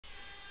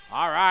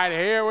All right,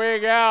 here we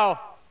go.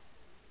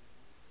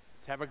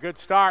 Let's have a good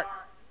start.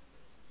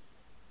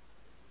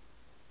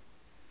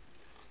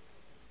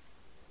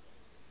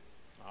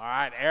 All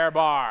right, air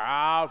bar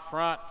out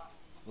front,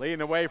 leading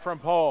away from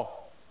pole.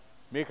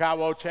 Mikhail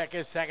will check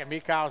his second.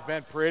 Mikhail's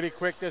been pretty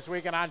quick this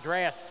week, and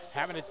Andreas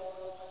having it.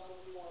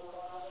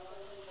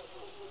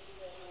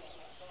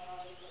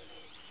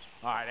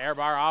 All right, air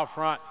bar out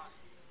front.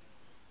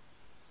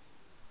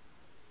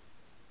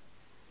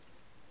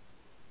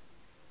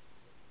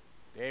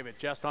 David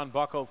just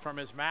unbuckled from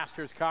his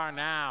master's car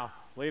now,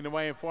 leading the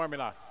way in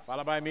formula,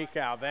 followed by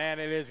Mikhail. Then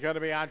it is going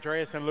to be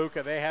Andreas and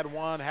Luca. They had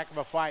one heck of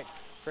a fight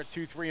for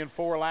 2, 3, and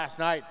 4 last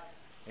night.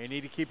 They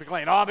need to keep it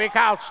clean. Oh,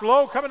 Mikhail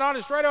slow coming on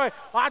the straightaway.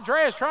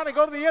 Andreas trying to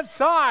go to the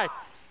inside.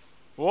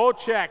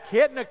 Wojciech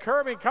hitting the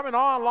curbing, coming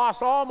on,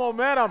 lost all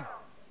momentum.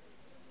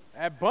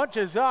 That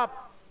bunches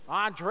up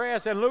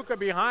Andreas and Luca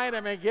behind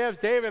him and gives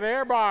David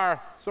Airbar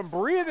some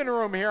breathing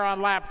room here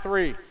on lap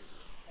 3.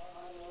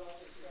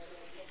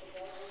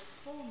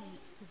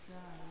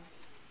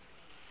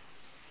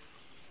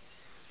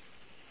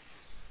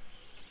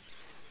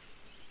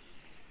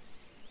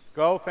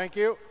 Go, thank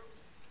you.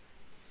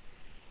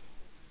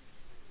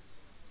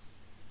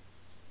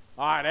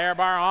 All right,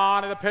 Airbar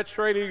on to the pit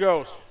straight he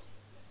goes.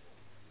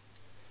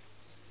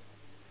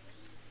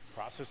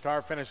 Across the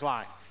start finish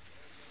line.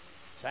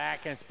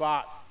 Second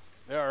spot,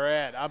 the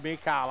red of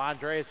Mikhail,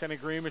 Andreas in a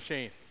green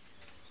machine.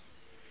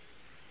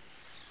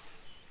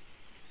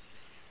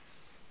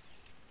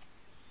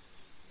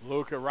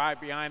 Luca right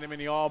behind him in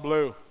the all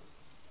blue.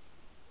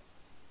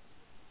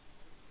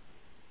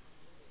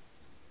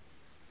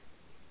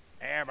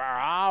 Airbar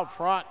out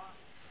front,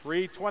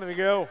 3:20 to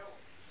go.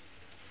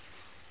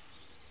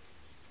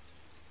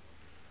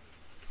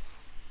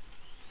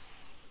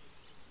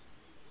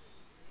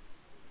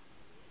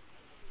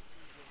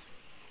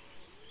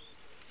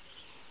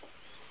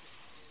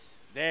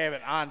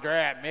 David,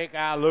 Andrea,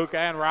 Mikhail, Luca,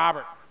 and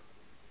Robert.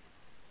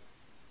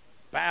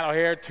 Battle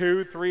here,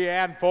 2, 3,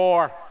 and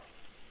 4.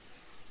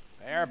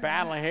 They're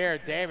battling here.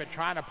 David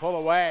trying to pull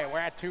away. We're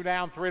at 2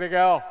 down, 3 to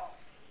go.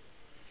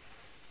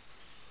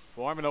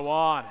 Formula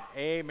One,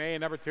 A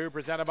main number 2,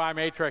 presented by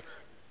Matrix.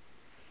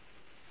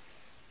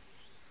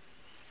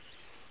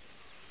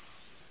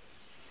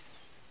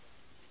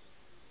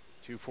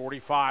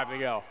 .245 to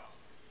go.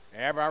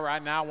 Everybody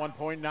right now,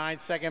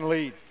 1.9 second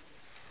lead.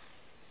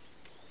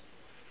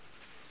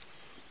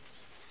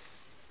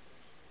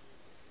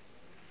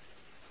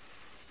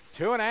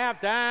 Two and a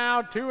half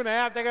down,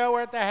 2.5 to go.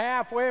 We're at the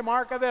halfway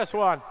mark of this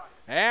one.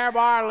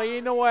 Airbar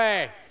leading the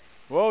way.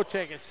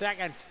 Wojciech is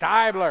second.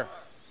 Steibler.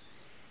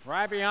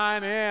 Right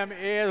behind him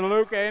is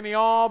Luca in the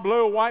all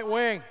blue white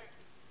wing.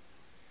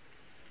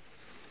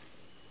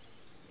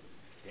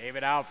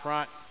 David out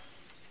front.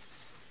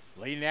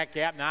 Leading that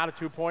gap now to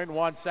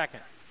 2.1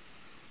 seconds.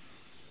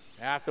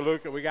 After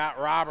Luca, we got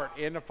Robert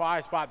in the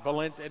 5 spot.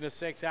 Valent in the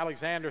 6.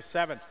 Alexander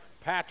 7.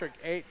 Patrick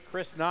 8.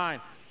 Chris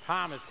 9.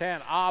 Thomas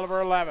 10.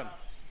 Oliver 11.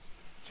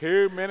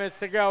 2 minutes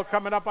to go.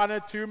 Coming up on the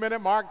 2-minute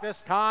mark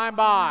this time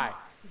by.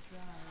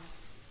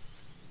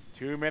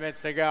 2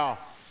 minutes to go.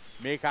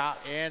 Mikhail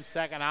in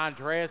second.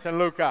 Andreas and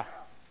Luca.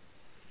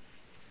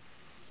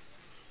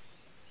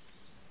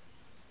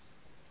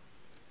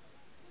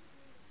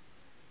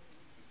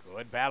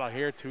 Good battle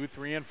here, 2,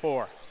 3, and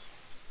 4.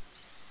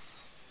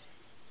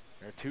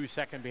 They're 2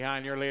 seconds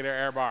behind your leader,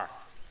 Airbar.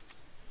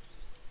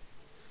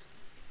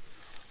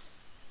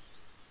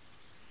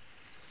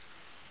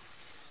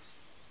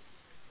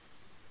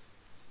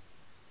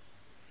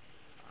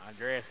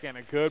 Andreas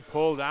getting a good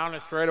pull down the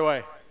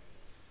straightaway.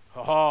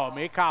 Oh,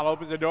 Mikhail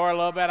opens the door a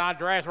little bit.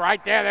 Andreas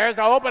right there. There's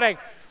the opening.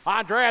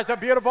 Andreas, a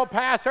beautiful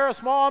pass there. A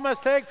small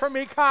mistake from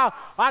Mikhail.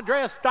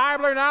 Andreas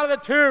Steibler now to the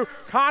 2.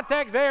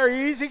 Contact there.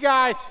 Easy,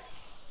 guys.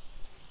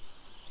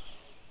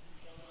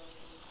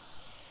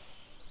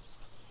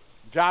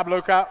 Good job,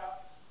 Luca.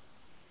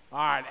 All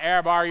right,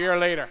 Airbar, your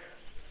leader.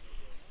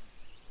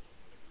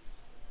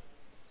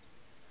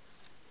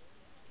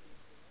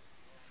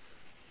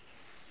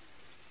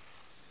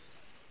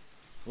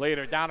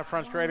 Leader down the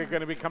front straight is going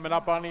to be coming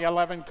up on the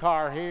 11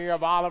 car here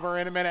of Oliver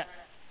in a minute.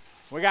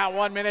 We got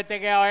 1 minute to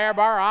go.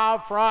 Airbar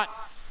out front.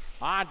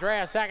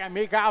 Andreas second.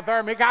 Mikhail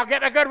third. Mikhail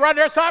getting a good run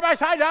there side by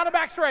side down the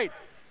back straight.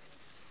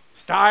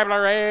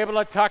 Steibler able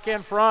to tuck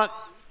in front.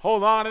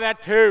 Hold on to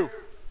that 2.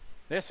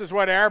 This is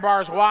what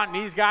Airbar's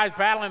wanting. These guys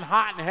battling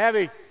hot and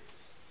heavy.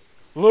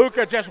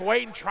 Luca just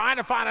waiting, trying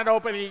to find an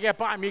opening to get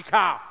by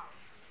Mikhail.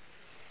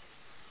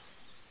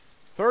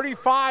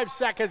 35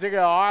 seconds to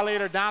go. Our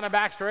leader down the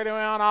back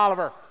straightaway on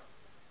Oliver.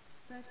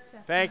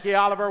 Thank you,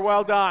 Oliver.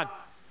 Well done.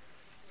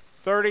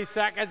 30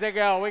 seconds to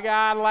go. We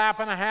got a lap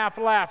and a half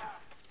left.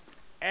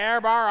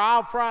 Airbar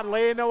out front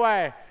leading the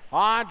way.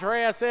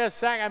 Andreas is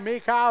second.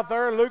 Mikhail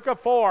third. Luca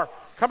 4.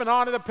 Coming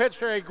on to the pit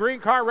straight. Green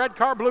car, red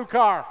car, blue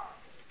car.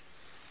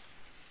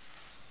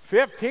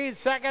 15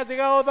 seconds to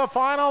go. The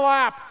final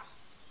lap.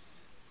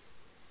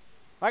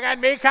 I got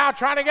Mikhail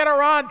trying to get a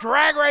run.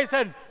 Drag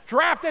racing.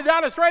 Drafted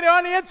down the straightaway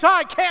on the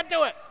inside. Can't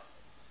do it.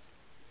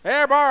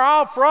 Airbar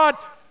out front.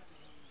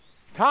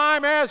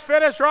 Time has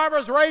finished.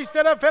 Drivers race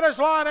to the finish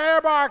line.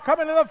 Airbar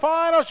coming to the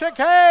final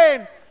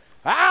chicane.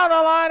 Out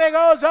the line it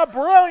goes. A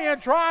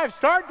brilliant drive.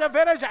 Start to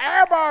finish.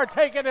 Airbar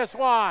taking this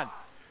one.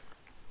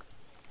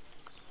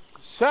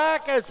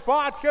 Second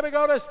spot's going to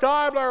go to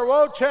Stabler.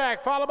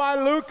 Wojcik, followed by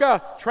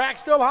Luca. Track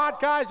still hot,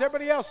 guys.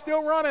 Everybody else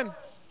still running.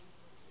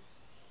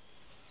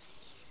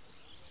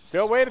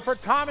 Still waiting for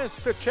Thomas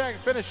to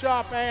finish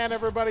up, and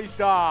everybody's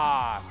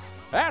done.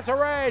 That's a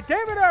race.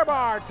 David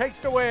Airbar takes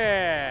the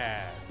win.